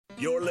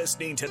You're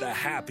listening to The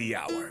Happy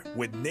Hour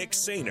with Nick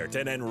Sainert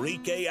and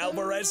Enrique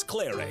Alvarez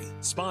Clary.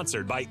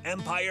 Sponsored by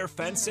Empire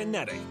Fence and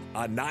Netting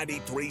on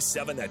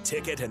 93.7 The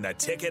Ticket and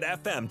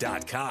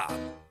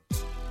theticketfm.com.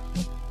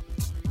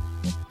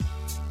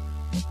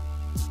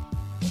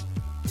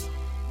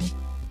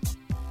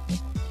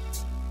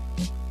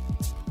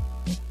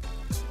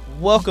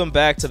 Welcome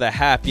back to the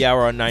Happy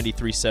Hour on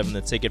 93.7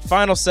 The Ticket.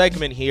 Final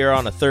segment here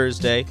on a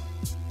Thursday.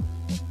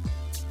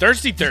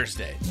 Thirsty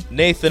Thursday.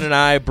 Nathan and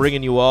I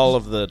bringing you all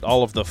of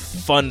the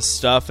fun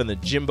stuff and the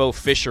Jimbo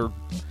Fisher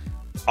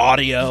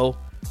audio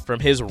from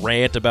his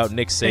rant about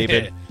Nick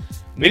Saban.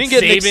 We didn't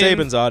get Nick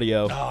Saban's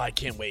audio. Oh, I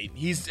can't wait.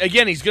 He's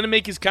going to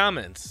make his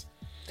comments.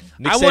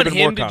 Nick I Saban want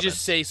him to comments.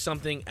 just say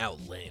something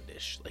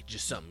outlandish, like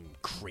just something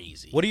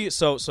crazy. What do you?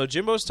 So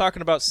Jimbo's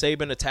talking about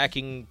Saban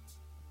attacking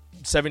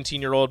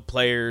 17-year-old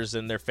players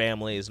and their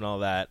families and all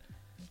that.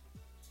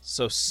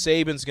 So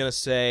Saban's going to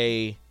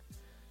say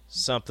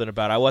something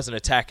about, I wasn't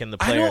attacking the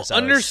players. I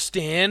don't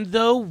understand,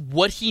 though,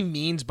 what he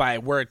means by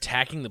we're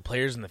attacking the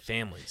players and the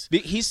families.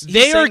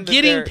 They are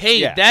getting paid.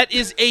 Yeah. That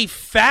is a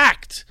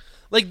fact.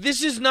 Like,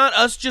 this is not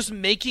us just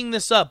making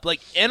this up.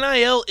 Like,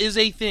 NIL is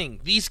a thing.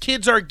 These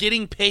kids are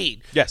getting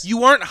paid. Yes.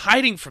 You aren't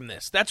hiding from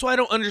this. That's why I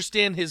don't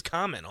understand his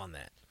comment on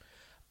that.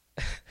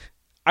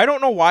 I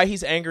don't know why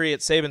he's angry at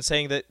Saban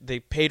saying that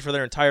they paid for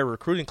their entire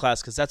recruiting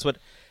class, because that's what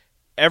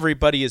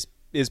everybody is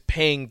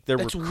paying their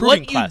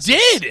recruiting classes.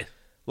 That's what you did.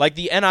 Like,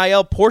 the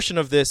NIL portion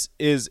of this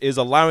is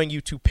allowing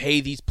you to pay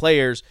these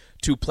players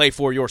to play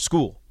for your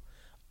school.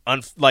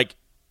 Like,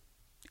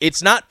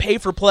 it's not pay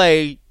for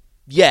play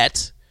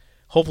yet.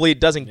 Hopefully, it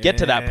doesn't get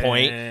to that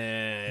point.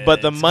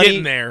 But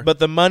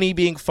the money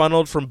being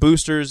funneled from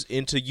boosters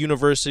into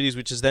universities,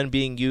 which is then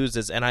being used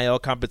as NIL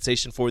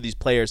compensation for these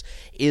players,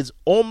 is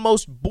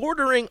almost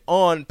bordering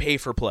on pay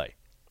for play.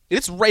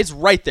 It's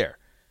right there.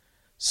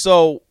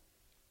 So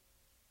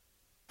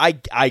I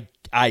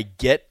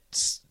get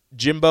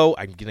Jimbo.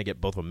 I'm gonna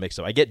get both of them mixed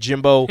up. I get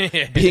Jimbo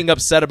being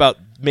upset about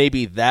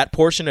maybe that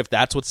portion, if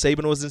that's what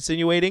Saban was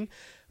insinuating.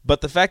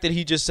 But the fact that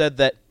he just said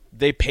that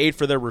they paid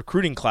for their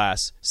recruiting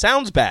class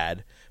sounds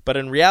bad. But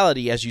in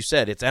reality, as you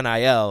said, it's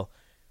NIL.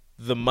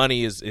 The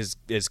money is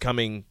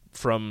coming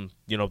from,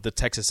 the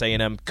Texas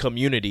A&M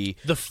community,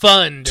 the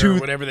fund, or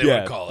whatever they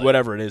would call it,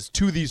 whatever it is,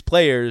 to these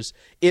players.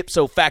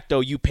 Ipso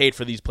facto, you paid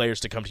for these players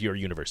to come to your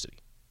university.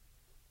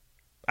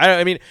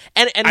 I mean,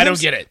 and I don't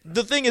get it.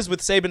 The thing is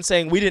with Saban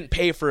saying we didn't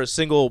pay for a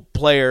single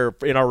player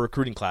in our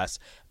recruiting class,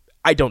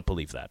 I don't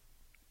believe that.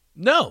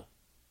 No.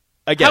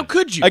 Again, how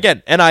could you?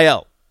 Again,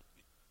 NIL.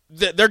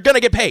 They're gonna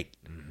get paid.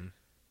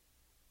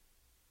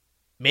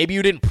 Maybe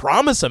you didn't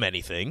promise them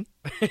anything,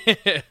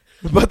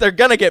 but they're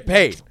going to get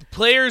paid.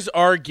 Players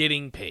are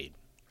getting paid.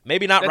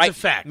 Maybe not That's right. a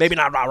fact. Maybe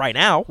not right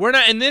now. We're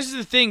not, and this is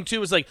the thing,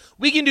 too, is like,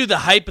 we can do the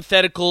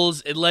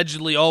hypotheticals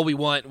allegedly all we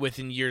want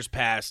within years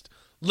past.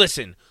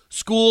 Listen,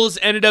 schools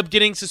ended up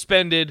getting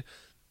suspended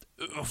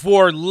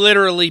for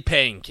literally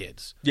paying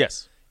kids.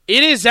 Yes.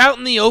 It is out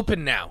in the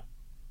open now.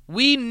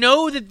 We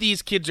know that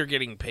these kids are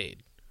getting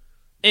paid.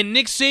 And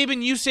Nick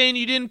Saban, you saying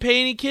you didn't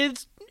pay any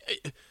kids?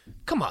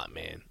 Come on,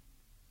 man.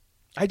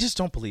 I just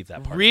don't believe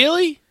that part.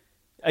 Really?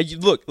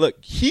 Look,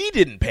 he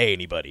didn't pay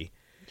anybody.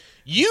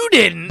 You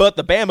didn't. But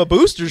the Bama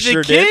boosters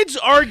sure did. The kids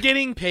are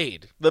getting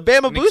paid. The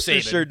Bama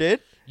boosters sure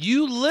did.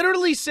 You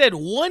literally said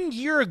 1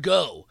 year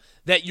ago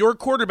that your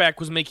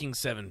quarterback was making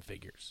 7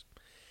 figures.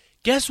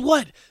 Guess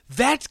what?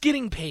 That's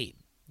getting paid.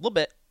 A little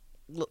bit.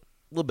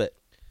 Little bit.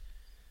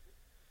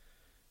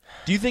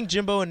 Do you think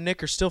Jimbo and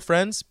Nick are still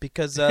friends?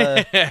 Because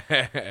this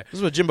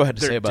is what Jimbo had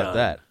to say about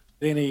that.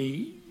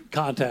 Any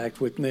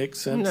contact with Nick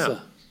since?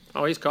 No.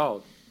 Oh, he's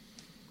called.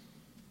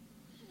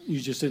 You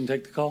just didn't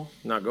take the call?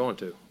 Not going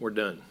to. We're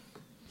done.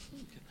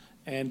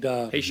 And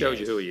he shows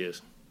you who he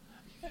is.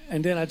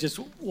 And then I just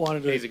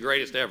wanted to. He's the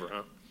greatest ever,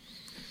 huh?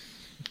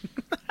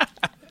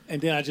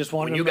 And then I just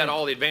wanted. When you got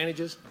all the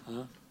advantages,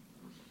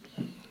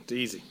 it's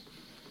easy.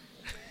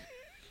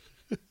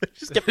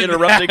 Just kept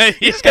interrupting.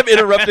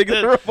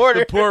 The reporter.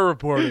 The poor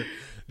reporter.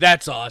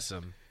 That's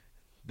awesome.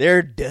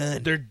 They're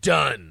done. They're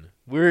done.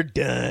 We're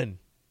done.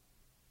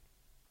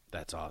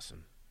 That's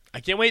awesome. I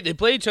can't wait. They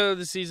play each other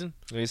this season.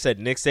 Like I said,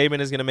 Nick Saban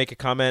is going to make a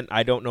comment.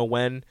 I don't know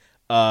when.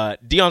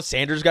 Deion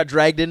Sanders got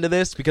dragged into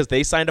this because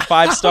they signed a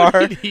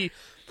 5-star.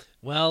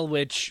 Well,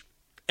 which,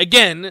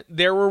 again,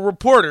 there were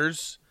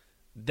reporters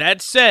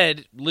that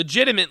said,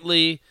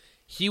 legitimately,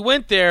 he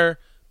went there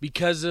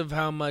because of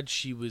how much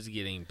he was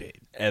getting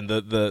paid. And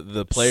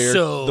the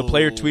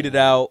player tweeted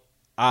out,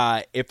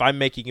 if I'm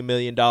making $1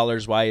 million,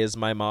 why is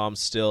my mom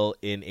still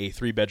in a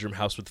 3-bedroom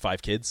house with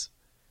 5 kids?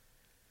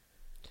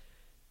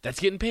 That's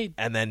getting paid.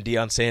 And then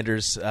Deion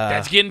Sanders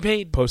that's getting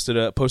paid. Posted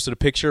a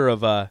picture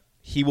of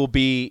he will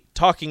be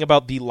talking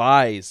about the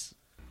lies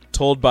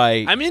told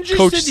by I'm interested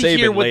Coach to Saban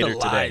hear what later the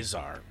lies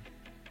today. are.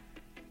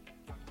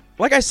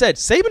 Like I said,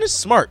 Saban is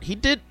smart.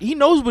 He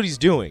knows what he's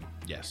doing.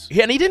 Yes.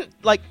 And he didn't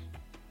lie.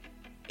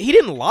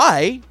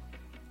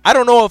 I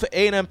don't know if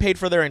A&M paid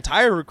for their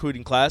entire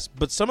recruiting class,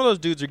 but some of those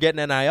dudes are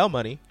getting NIL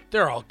money.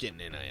 They're all getting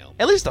NIL money.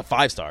 At least the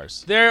 5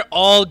 stars. They're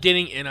all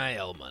getting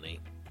NIL money.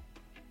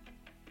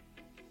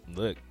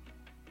 Look,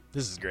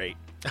 this is great.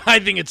 I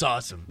think it's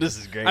awesome. This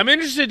is great. I'm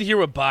interested to hear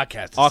what Bach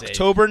has to say.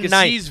 October 'cause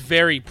 9th. He's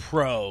very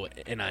pro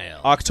NIL.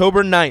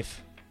 October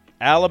 9th,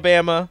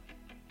 Alabama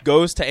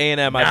goes to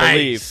A&M, I Nice.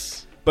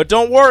 believe. But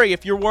don't worry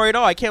if you're worried,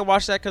 I can't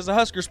watch that because the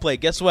Huskers play.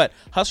 Guess what?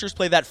 Huskers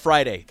play that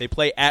Friday. They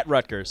play at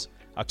Rutgers.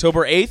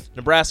 October 8th,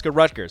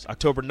 Nebraska-Rutgers.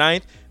 October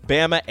 9th,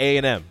 Bama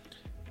A&M.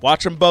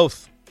 Watch them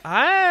both.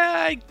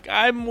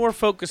 I'm more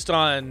focused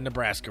on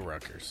Nebraska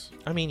Rutgers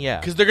I mean, yeah.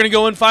 because they're going to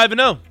go in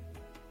 5-0.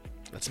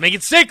 Let's make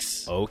it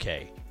 6.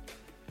 Okay.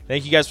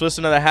 Thank you guys for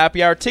listening to the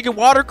Happy Hour. Ticket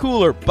Water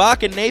Cooler.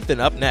 Bach and Nathan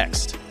up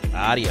next.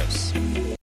 Adios.